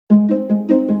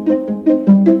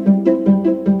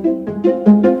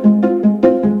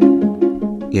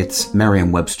It's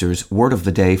Merriam-Webster's Word of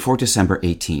the Day for December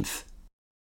 18th.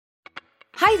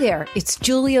 Hi there, it's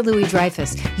Julia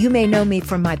Louis-Dreyfus. You may know me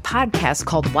from my podcast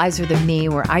called Wiser Than Me,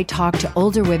 where I talk to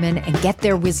older women and get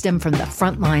their wisdom from the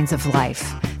front lines of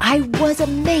life. I was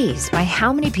amazed by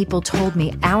how many people told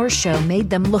me our show made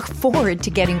them look forward to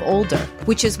getting older,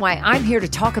 which is why I'm here to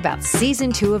talk about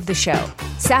Season 2 of the show.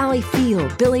 Sally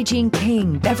Field, Billie Jean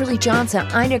King, Beverly Johnson,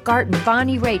 Ina Garten,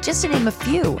 Bonnie Raitt, just to name a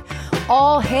few.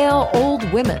 All hail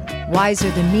old women.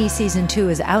 Wiser Than Me Season 2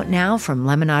 is out now from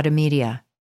Lemonada Media.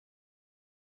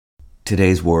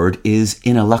 Today's word is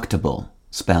ineluctable,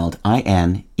 spelled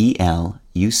I-N-E-L-U-C-T-A-B-L-E.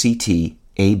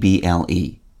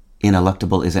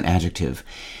 Ineluctable is an adjective.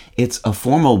 It's a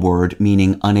formal word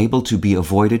meaning unable to be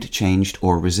avoided, changed,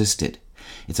 or resisted.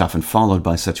 It's often followed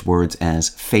by such words as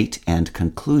fate and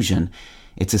conclusion.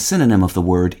 It's a synonym of the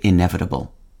word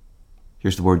inevitable.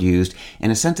 Here's the word used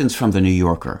in a sentence from The New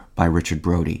Yorker by Richard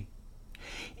Brody.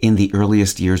 In the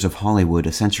earliest years of Hollywood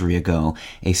a century ago,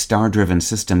 a star-driven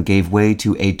system gave way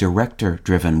to a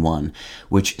director-driven one,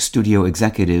 which studio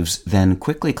executives then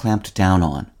quickly clamped down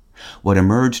on. What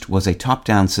emerged was a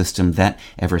top-down system that,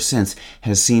 ever since,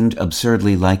 has seemed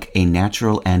absurdly like a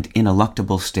natural and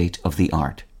ineluctable state of the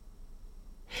art.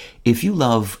 If you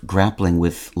love grappling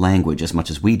with language as much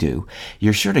as we do,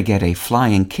 you're sure to get a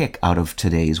flying kick out of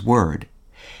today's word.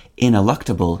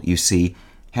 Ineluctable, you see,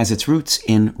 has its roots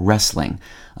in wrestling,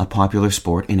 a popular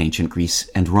sport in ancient Greece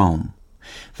and Rome.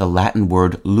 The Latin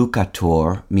word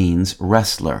lucator means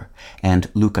wrestler, and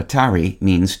lucatari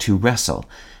means to wrestle,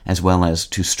 as well as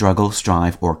to struggle,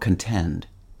 strive, or contend.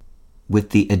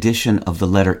 With the addition of the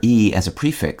letter E as a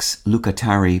prefix,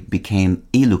 lucatari became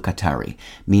elucatari,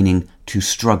 meaning to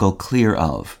struggle clear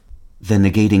of. The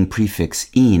negating prefix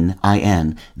in,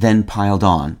 then piled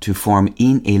on to form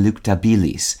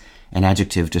ineluctabilis, an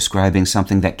adjective describing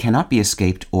something that cannot be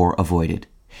escaped or avoided.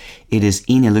 It is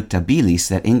ineluctabilis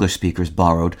that English speakers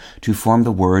borrowed to form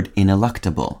the word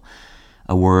ineluctable,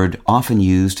 a word often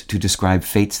used to describe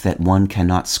fates that one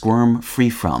cannot squirm free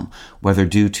from, whether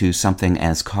due to something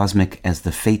as cosmic as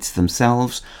the fates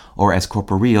themselves or as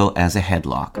corporeal as a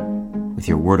headlock. With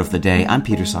your Word of the Day, I'm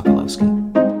Peter Sokolowski.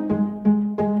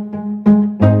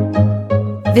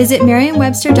 Visit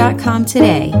Merriam-Webster.com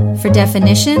today for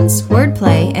definitions,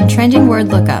 wordplay, and trending word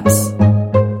lookups.